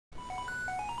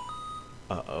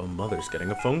Uh-oh, Mother's getting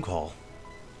a phone call.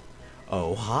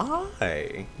 Oh,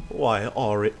 hi. Why,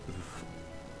 Aria?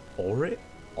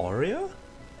 I'm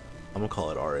gonna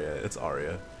call it Aria. It's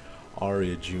Aria.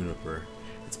 Aria Juniper.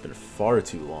 It's been far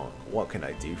too long. What can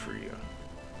I do for you?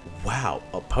 Wow,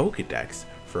 a Pokedex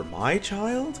for my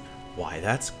child? Why,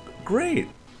 that's great.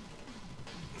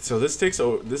 So this takes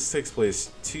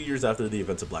place 2 years after the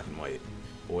events of Black and White,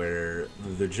 where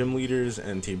the gym leaders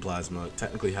and Team Plasma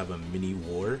technically have a mini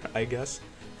war, I guess,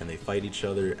 and they fight each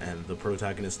other, and the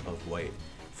protagonist of White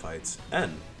fights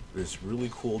N, this really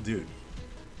cool dude.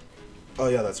 Oh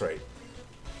yeah, that's right.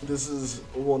 This is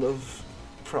one of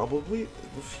probably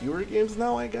the fewer games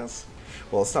now, I guess.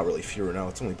 Well, it's not really fewer now.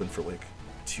 It's only been for like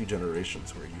 2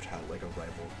 generations where you'd have like a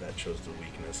rival that chose the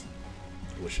weakness,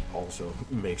 which also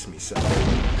makes me sad.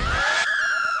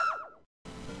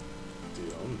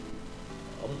 Dude,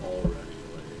 I'm already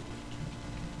like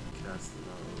casting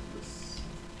out this.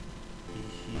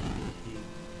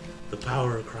 The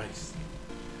power of Christ.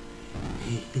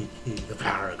 The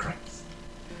power of Christ.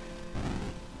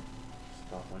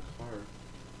 Stop my car.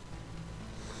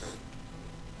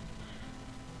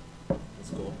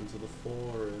 Let's go up into the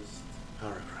forest.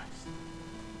 Power of Christ.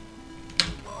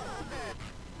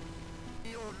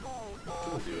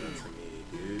 Don't do that to me,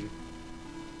 dude.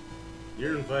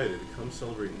 You're invited. Come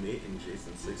celebrate Nate and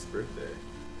Jason's 6th birthday.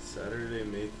 Saturday,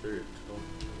 May 3rd.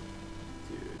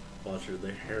 Dude, Watcher,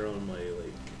 the hair on my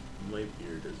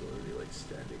beard is already like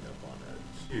standing up on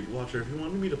edge. Dude, Watcher, if you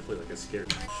wanted me to play like a scare,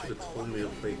 you should have told me to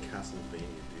play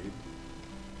Castlevania, dude.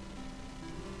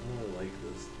 I don't like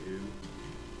this, dude.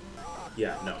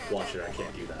 Yeah, no, Watcher, I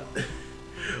can't do that.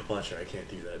 Watcher, I can't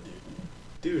do that, dude.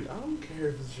 Dude, I don't care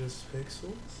if it's just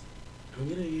pixels. I'm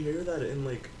gonna hear that in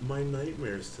like my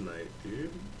nightmares tonight,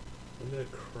 dude. I'm gonna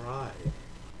cry.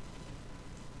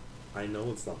 I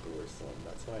know it's not the worst one.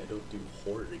 That's why I don't do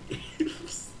horror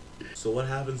games. So what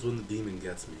happens when the demon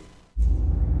gets me?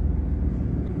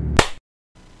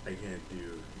 They can't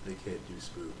do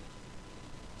Spook.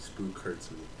 Spook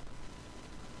hurts me.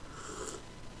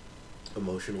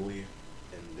 Emotionally,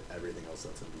 and everything else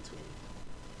that's in between.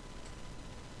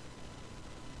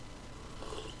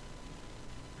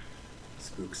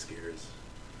 Spook scares.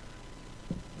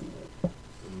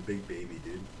 I'm a big baby,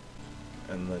 dude.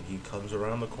 And then he comes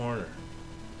around the corner.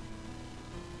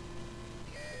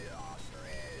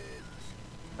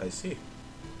 I see.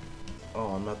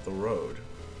 Oh, I'm at the road.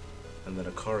 And then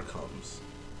a car comes.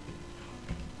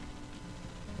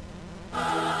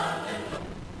 I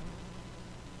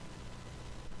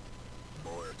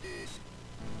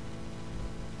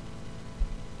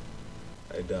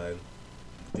died.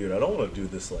 Dude, I don't want to do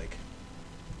this like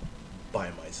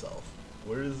by myself.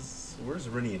 Where's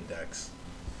Rennie and Dex?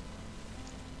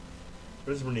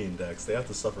 Where's Rennie and Dex? They have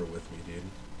to suffer with me, dude.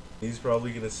 He's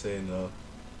probably gonna say no.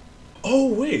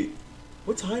 Oh wait!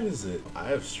 What time is it? I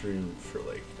have streamed for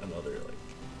like another like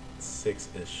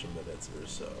 6-ish minutes or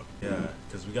so. Yeah,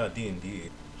 because we got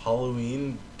D&D.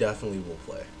 Halloween definitely will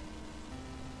play.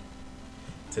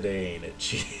 Today ain't it,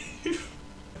 Chief?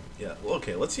 Yeah, well,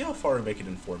 okay, let's see how far I make it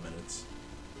in 4 minutes.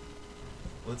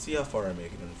 Let's see how far I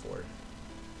make it in 4.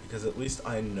 Because at least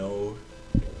I know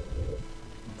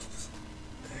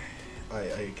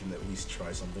I can at least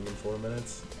try something in 4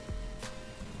 minutes.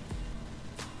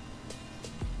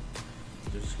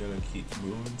 Just gonna keep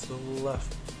moving to the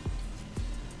left.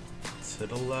 To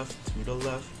the left, to the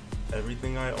left.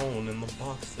 Everything I own in the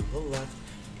box to the left.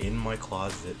 In my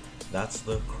closet. That's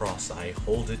the cross, I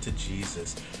hold it to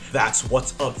Jesus. That's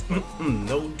what's up.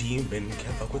 No demon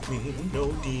can fuck with me.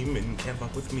 No demon can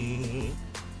fuck with me.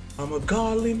 I'm a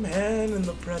godly man in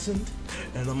the present,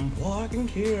 and I'm walking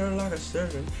here like a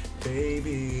servant.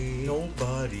 Baby,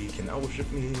 nobody can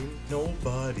outworship me.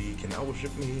 Nobody can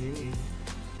outworship me.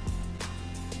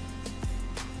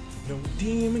 No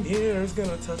demon here is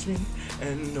gonna touch me,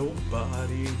 and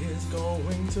nobody is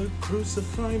going to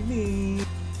crucify me.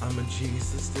 I'm a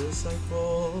Jesus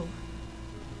disciple.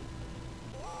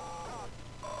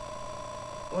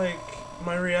 Like,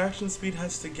 my reaction speed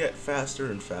has to get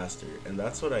faster and faster, and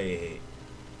that's what I hate.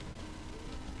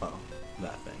 Oh,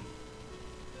 that thing.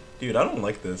 Dude, I don't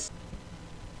like this.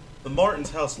 The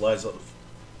Martin's house lies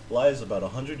about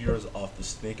 100 yards off the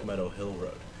Snake Meadow Hill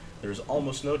Road. There is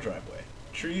almost no driveway.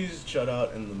 Trees jut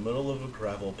out in the middle of a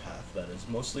gravel path that is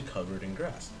mostly covered in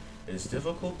grass. It is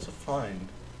difficult to find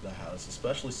the house,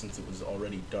 especially since it was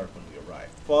already dark when we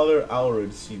arrived. Father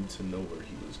Alred seemed to know where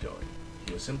he was going.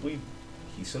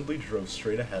 He simply drove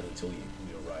straight ahead until we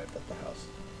arrived at the house.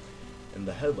 In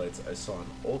the headlights, I saw an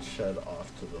old shed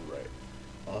off to the right.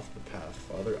 Off the path,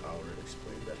 Father Alred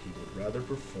explained that he would rather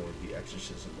perform the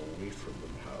exorcism away from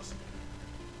the house.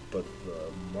 but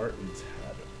the Martins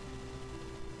had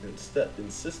instead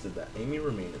insisted that Amy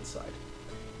remain inside.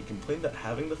 He complained that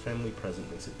having the family present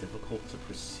makes it difficult to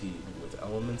proceed with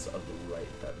elements of the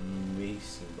rite that may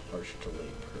seem harsh to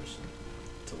lay person.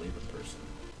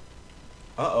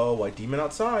 Uh-oh, white demon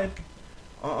outside.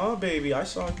 Baby, I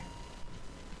saw.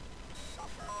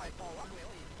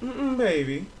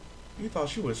 Baby. You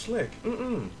thought you was slick.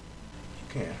 You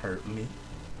can't hurt me.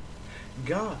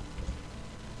 God.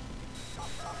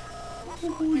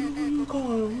 Who you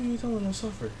calling? Who you telling us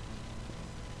suffer?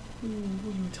 Who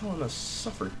you telling us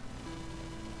suffer?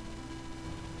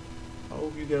 I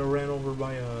hope you get ran over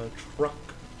by a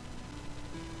truck.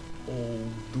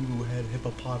 Old doodle head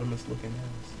hippopotamus looking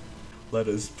ass. Let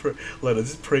us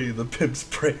pray the pimp's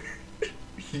prayer.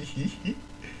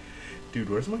 Dude,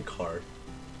 where's my car?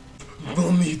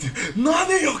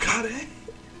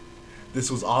 This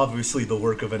was obviously the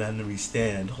work of an enemy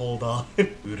stand. Hold on.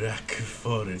 Urak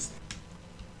Forest.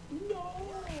 No.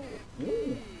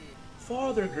 Ooh.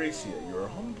 Father Gracia, you are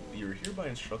hereby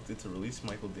instructed to release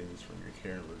Michael Davis from your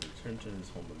care and return to his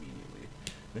home immediately.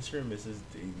 Mr. and Mrs.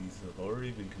 Davies have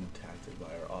already been contacted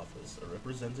by our office. A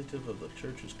representative of the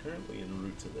church is currently en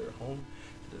route to their home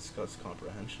to discuss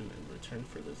comprehension and return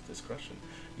for this discretion.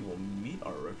 You will meet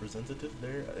our representative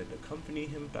there and accompany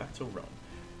him back to Rome.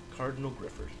 Cardinal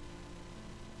Grifford.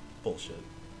 Bullshit.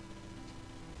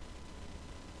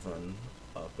 Then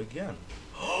up again.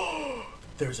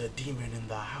 There's a demon in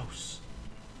the house.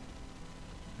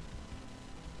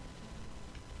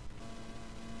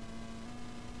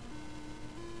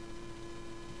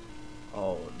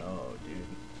 Oh no, dude.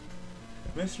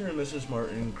 Mr. and Mrs.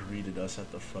 Martin greeted us at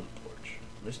the front porch.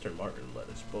 Mr. Martin led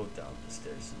us both down the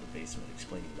stairs to the basement,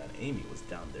 explaining that Amy was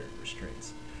down there in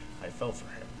restraints. I felt for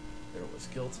him. There was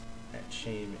guilt and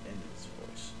shame in his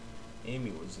voice.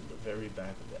 Amy was in the very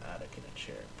back of the attic in a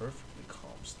chair, perfectly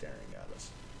calm, staring at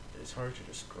us. It is hard to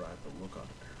describe the look on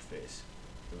her face.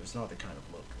 It was not the kind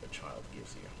of look a child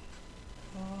gives you.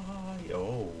 Oh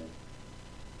no.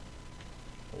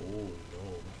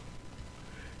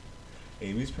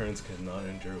 Amy's parents could not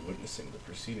endure witnessing the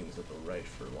proceedings of the rite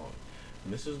for long.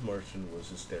 Mrs. Martin was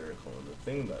hysterical, and the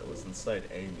thing that was inside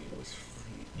Amy was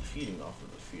feeding off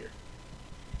of the fear.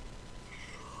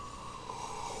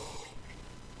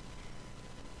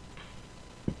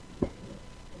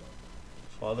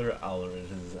 Father Allery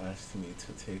has asked me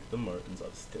to take the Martins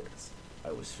upstairs.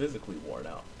 I was physically worn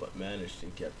out, but managed to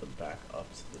get them back up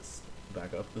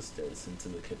the stairs into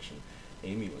the kitchen.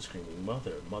 Amy was screaming,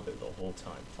 "Mother, mother," the whole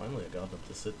time. Finally, I got them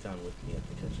to sit down with me at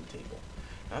the kitchen table.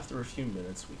 After a few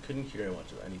minutes, we couldn't hear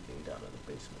much of anything down in the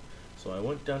basement, so I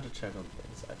went down to check on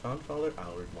things. I found Father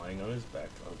Allard lying on his back,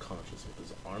 unconscious, with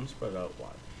his arms spread out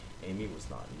wide. Amy was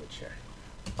not in the chair.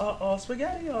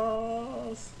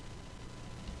 SpaghettiOs!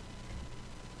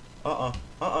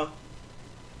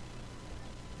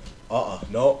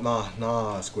 Nope, nah,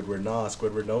 Squidward,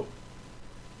 nope.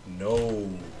 No.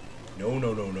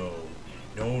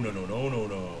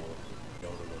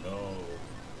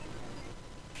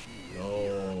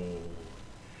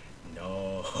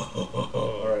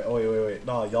 Alright, wait.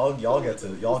 No, y'all get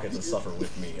to suffer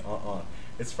with me.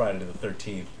 It's Friday the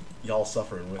 13th. Y'all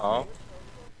suffering with me.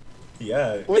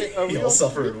 Yeah, wait, y'all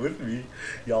suffering with me.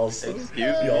 Y'all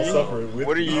suffering with me.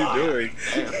 What are you doing?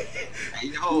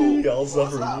 Y'all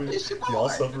suffering with me. Y'all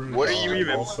suffering. What are you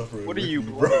even? What are you,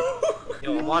 bro?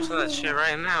 Yo, I'm watching that shit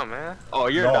right now, man. Oh,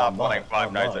 you're not playing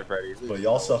Five Nights at Freddy's. But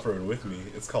y'all suffering with me.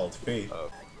 It's called Faith. Hey,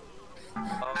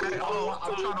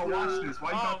 I'm trying to watch this.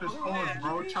 Why you got this paused,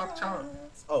 bro? Chop.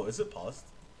 Oh, is it paused?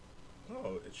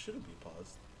 No, it shouldn't be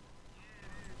paused.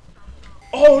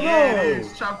 Oh no! Yeah,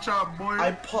 chop, boy.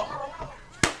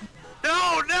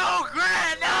 No,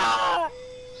 Grant, no!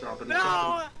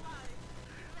 No!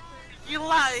 You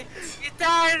lied. You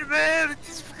died, man.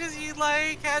 Just because you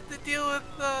had to deal with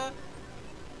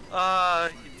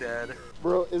you dead.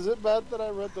 Bro, is it bad that I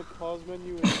read the pause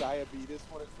menu in diabetes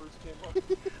when it first came up?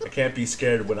 I can't be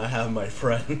scared when I have my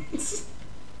friends.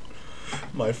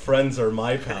 My friends are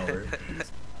my power.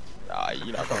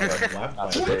 You're not gonna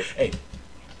Hey.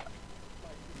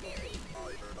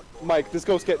 Mike, this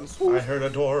ghost getting swooped. I heard a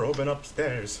door open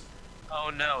upstairs.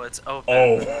 Oh no, it's open.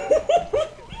 Oh.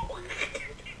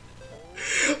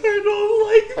 I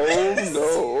don't like this.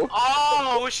 Oh no.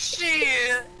 Oh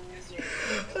shit!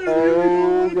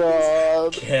 Oh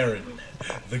god. Karen.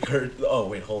 Oh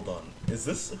wait, hold on. Is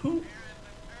this who?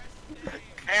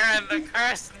 Karen, the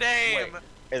cursed name! Wait,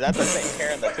 is that the same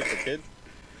Karen that took the kids?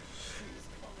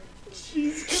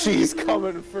 She's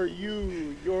coming for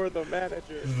you. You're the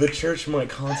manager. The church might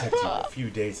contact you in a few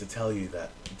days to tell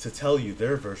you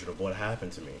their version of what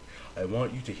happened to me. I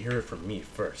want you to hear it from me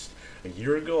first. A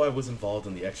year ago, I was involved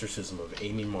in the exorcism of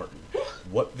Amy Martin.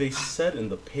 What they said in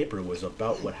the paper was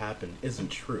about what happened isn't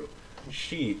true.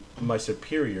 She, my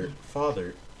superior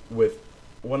father,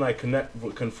 when I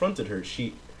confronted her,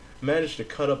 she managed to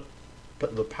cut up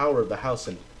the power of the house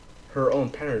and her own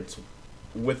parents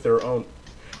with their own.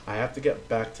 I have to get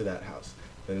back to that house.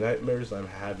 The nightmares I'm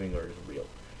having are real.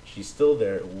 She's still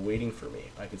there, waiting for me.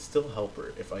 I could still help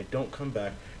her. If I don't come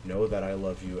back, know that I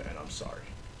love you and I'm sorry.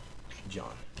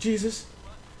 John. Jesus.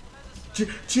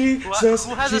 Jesus.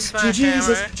 Who has a smash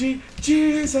Jesus. hammer? Jesus.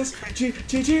 Jesus. Jesus.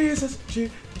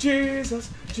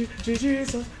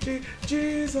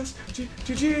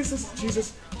 Jesus.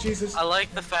 Jesus. Jesus. I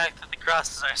like the fact that the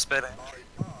crosses are spinning.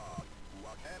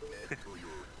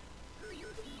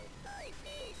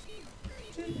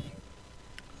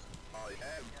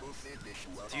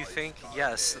 Do you think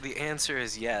yes? The answer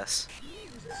is yes.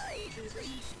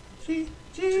 Do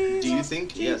you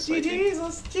think? Yes, I think.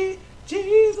 Jesus, Jesus,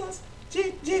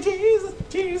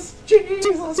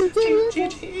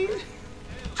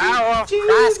 Power of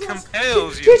Christ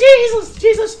compels you.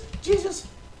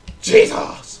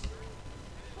 Jesus.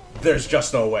 There's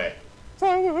just no way.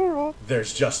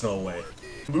 There's just no way.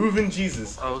 Move in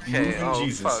Jesus. Okay, Move in oh,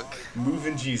 Jesus. fuck. Move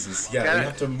in Jesus. Yeah, Gotta- you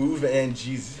have to move in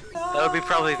Jesus. That would be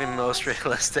probably the most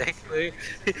realistic.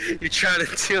 You're trying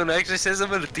to do an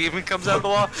exorcism and a demon comes out of the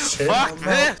wall. Fuck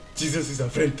man! Jesus is a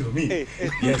friend to me. Hey, hey.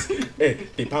 Yes. Hey,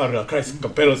 the power of Christ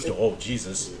compels you. Oh,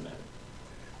 Jesus.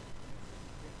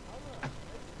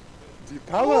 The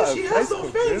power she of has Christ no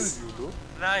compels face. you, though.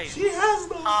 Nice. She has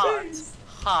no Hot. face.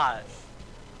 Hot.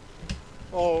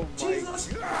 Oh my Jesus.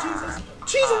 God.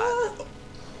 Jesus.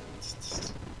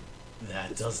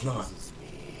 That does not.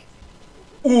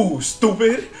 Ooh,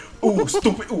 stupid. Ooh,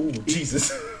 stupid. Ooh,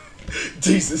 Jesus.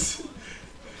 Jesus.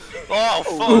 Oh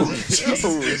Ooh, fuck.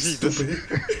 Jesus. Stupid.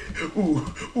 Ooh,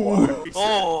 ooh.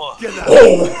 Oh.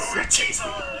 Oh, Jesus.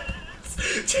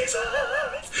 Jesus.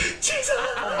 Jesus.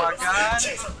 Oh my God.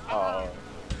 Jesus. Oh.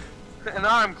 An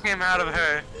arm came out of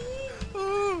her.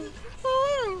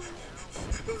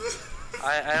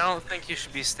 I don't think you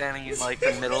should be standing in like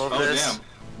the middle of Oh this. damn!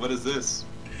 What is this?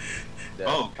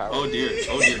 Power. Oh dear!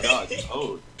 Oh dear God!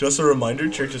 Oh. Just a reminder,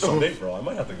 church is Sunday, bro. I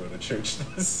might have to go to church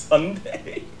this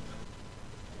Sunday.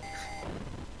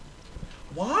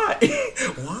 Why?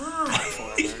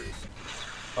 Why?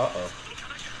 Uh-oh.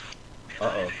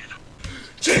 Uh-oh.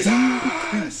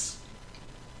 Jesus!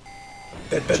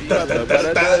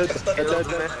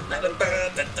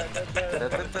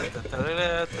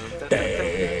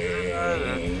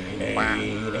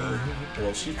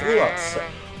 Well, she threw out.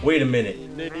 Wait a minute.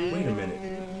 Wait a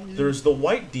minute. There's the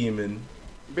white demon.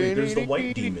 Wait, there's the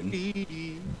white demon.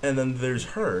 And then there's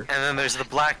her. And then there's the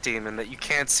black demon that you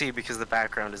can't see because the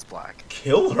background is black.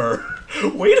 Kill her?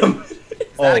 Wait a minute.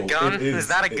 Is that a gun? it Is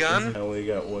that a it gun? I only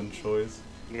got one choice.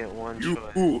 You get one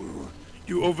choice.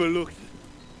 You overlooked.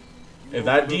 If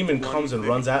that demon comes and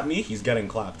runs at me, he's getting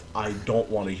clapped. I don't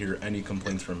want to hear any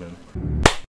complaints from him.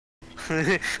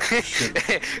 Hey,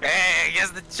 I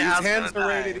guess the These child's hands gonna are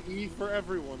die. rated E for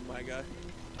everyone, my guy.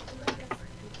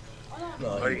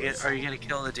 No, Are you gonna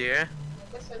kill the deer?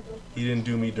 he didn't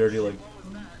do me dirty like.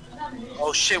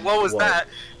 Oh shit, what was What? that?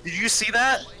 Did you see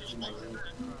that?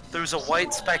 There was a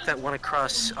white speck that went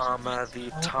across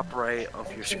the top right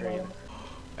of your screen.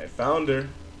 I found her.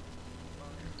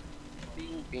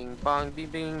 Bing bing bong bing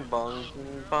bing bong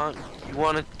bing bong. You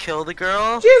wanna kill the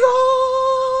girl?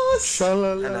 Jesus!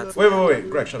 And that's- Wait,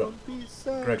 Greg, shut up. Don't be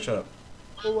sad. Greg, shut up.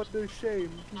 Oh, what a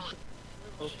shame.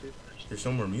 Okay. There's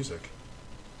no more music.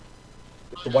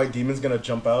 The white demon's gonna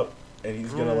jump out, and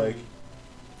he's gonna like.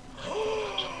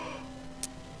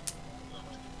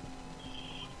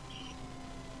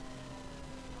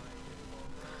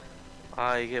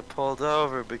 You get pulled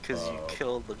over because you Oh.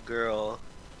 killed the girl.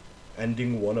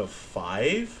 Ending 1 of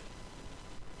 5?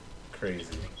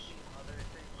 Crazy.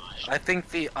 I think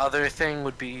the other thing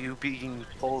would be you being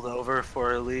pulled over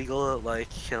for illegal, like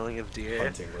killing of deer.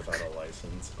 Hunting without a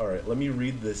license. Alright, let me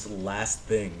read this last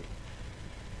thing.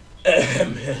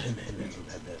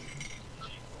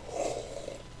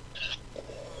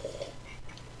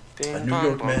 A New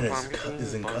York man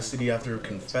is in custody after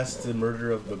confessed to the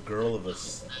murder of a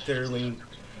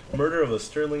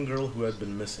sterling girl who had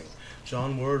been missing.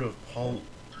 John Ward of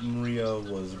Palmyra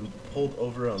was pulled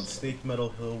over on Snake Meadow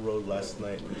Hill Road last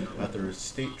night after a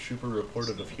state trooper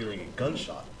reported of hearing a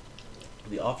gunshot.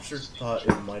 The officers thought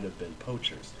it might have been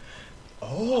poachers.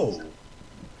 Oh!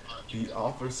 The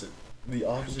The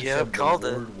officer Yep, said called that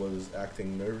it. Ward was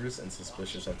acting nervous and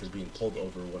suspicious after being pulled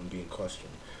over when being questioned.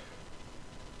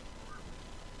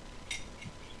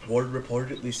 Ward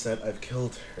reportedly said, "I've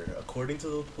killed her." According to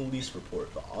the police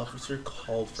report, the officer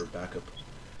called for backup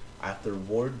after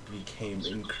Ward became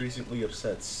increasingly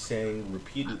upset, saying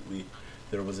repeatedly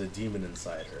there was a demon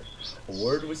inside her.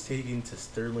 Ward was taken to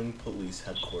Sterling Police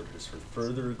Headquarters for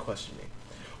further questioning.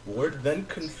 Ward then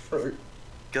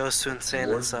Goes to insane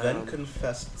Ward asylum. then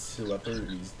confessed to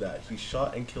authorities that he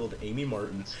shot and killed Amy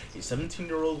Martin, a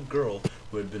 17-year-old girl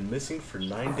who had been missing for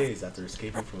 9 days after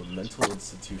escaping from a mental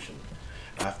institution.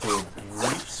 After a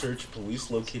brief search,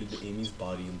 police located Amy's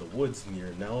body in the woods near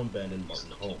a now-abandoned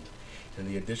Martin home.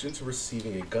 In addition to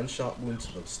receiving a gunshot wound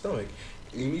to the stomach,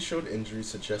 Amy showed injuries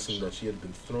suggesting that she had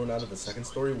been thrown out of the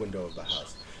second-story window of the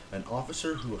house. An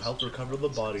officer who helped recover the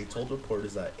body told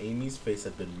reporters that Amy's face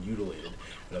had been mutilated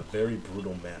in a very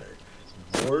brutal manner.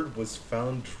 Ward was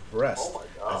found dressed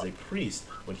as a priest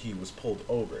when he was pulled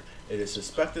over. It is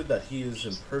suspected that he has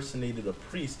impersonated a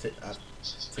priest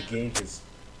to gain his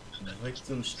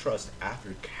victim's trust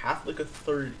after Catholic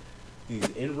authorities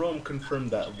in Rome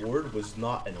confirmed that Ward was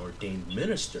not an ordained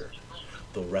minister.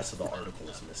 The rest of the article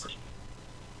is missing.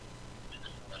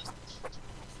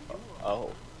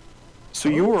 Oh. So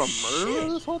you were a shit. murderer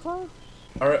this whole time?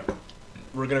 Alright,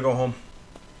 we're gonna go home.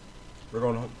 We're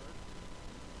going home.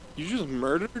 You just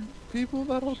murdered people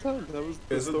that whole time? That was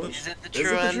the story? Is it the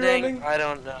true ending? I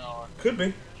don't know. Could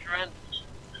be.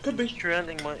 Could be. True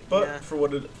ending might. But Yeah.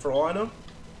 for all I know,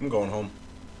 I'm going home.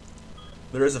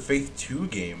 There is a Faith 2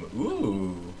 game.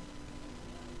 Ooh.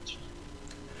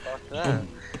 Fuck that.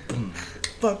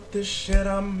 Fuck this shit,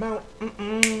 I'm out.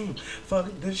 Fuck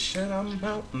this shit, I'm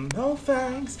out. No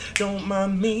thanks, don't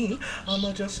mind me.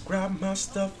 I'ma just grab my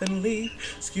stuff and leave.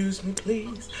 Excuse me,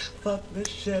 please. Fuck this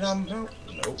shit, I'm out.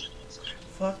 Nope.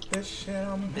 Fuck this shit,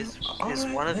 I'm out. Is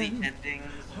one of the endings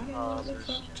I don't know what the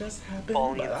fuck just happened,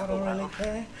 falling but I into don't the really mouth?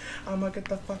 care. I'ma get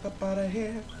the fuck up out of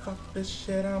here. Fuck this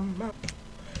shit, I'm out.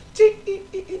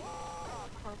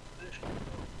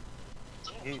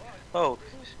 Oh.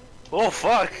 Oh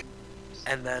fuck!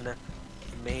 And then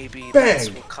maybe Bang! that's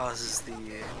what causes the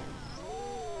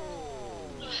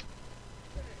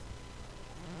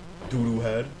Doodoo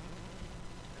head.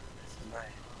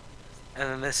 and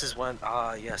then this is when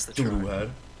yes, the Doodoo true.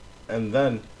 head. And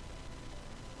then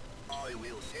I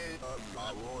will set up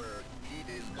my word.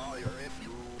 It is my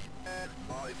refuge and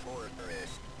my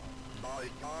fortress. My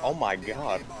God, Oh my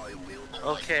god. I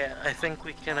will Okay, I think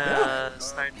we can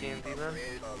start D&D then.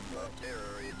 rid of the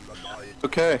terror in the night.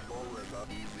 Okay. Over the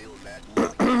evil that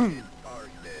lurks in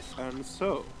darkness. And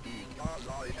so, Because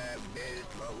I have made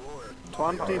the Lord.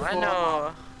 24 I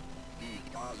know.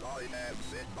 Because I have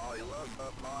set my love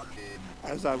upon him.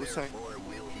 as I was saying, Therefore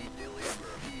will he deliver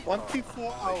me. 24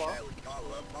 I hour. shall call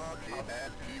upon him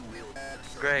and he will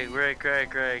answer.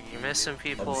 Greg, you're missing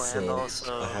people I'm and so,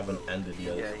 also I haven't ended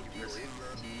yet. yeah, you're missing.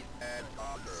 Deliver me and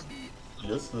honor me.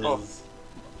 This is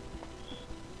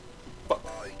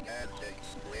I can't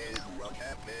explain what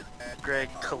happened at Greg,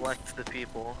 collect the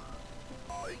people.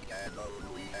 I can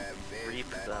only have faith Reap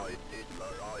that them. I did the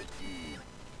right deed.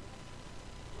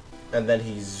 and then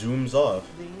he zooms off.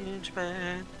 Liege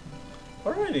man,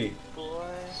 Alrighty. boy.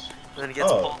 And then he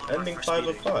gets Oh, pulled over ending for 5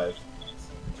 of speeding. 5.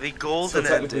 The So golden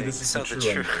technically ending. this is the So true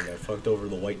ending. I fucked over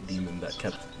the white demon that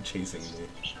kept chasing me.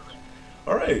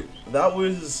 Alright, that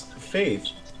was Faith.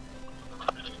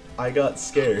 I got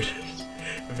scared.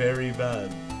 Very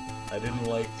bad. I didn't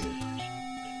like it.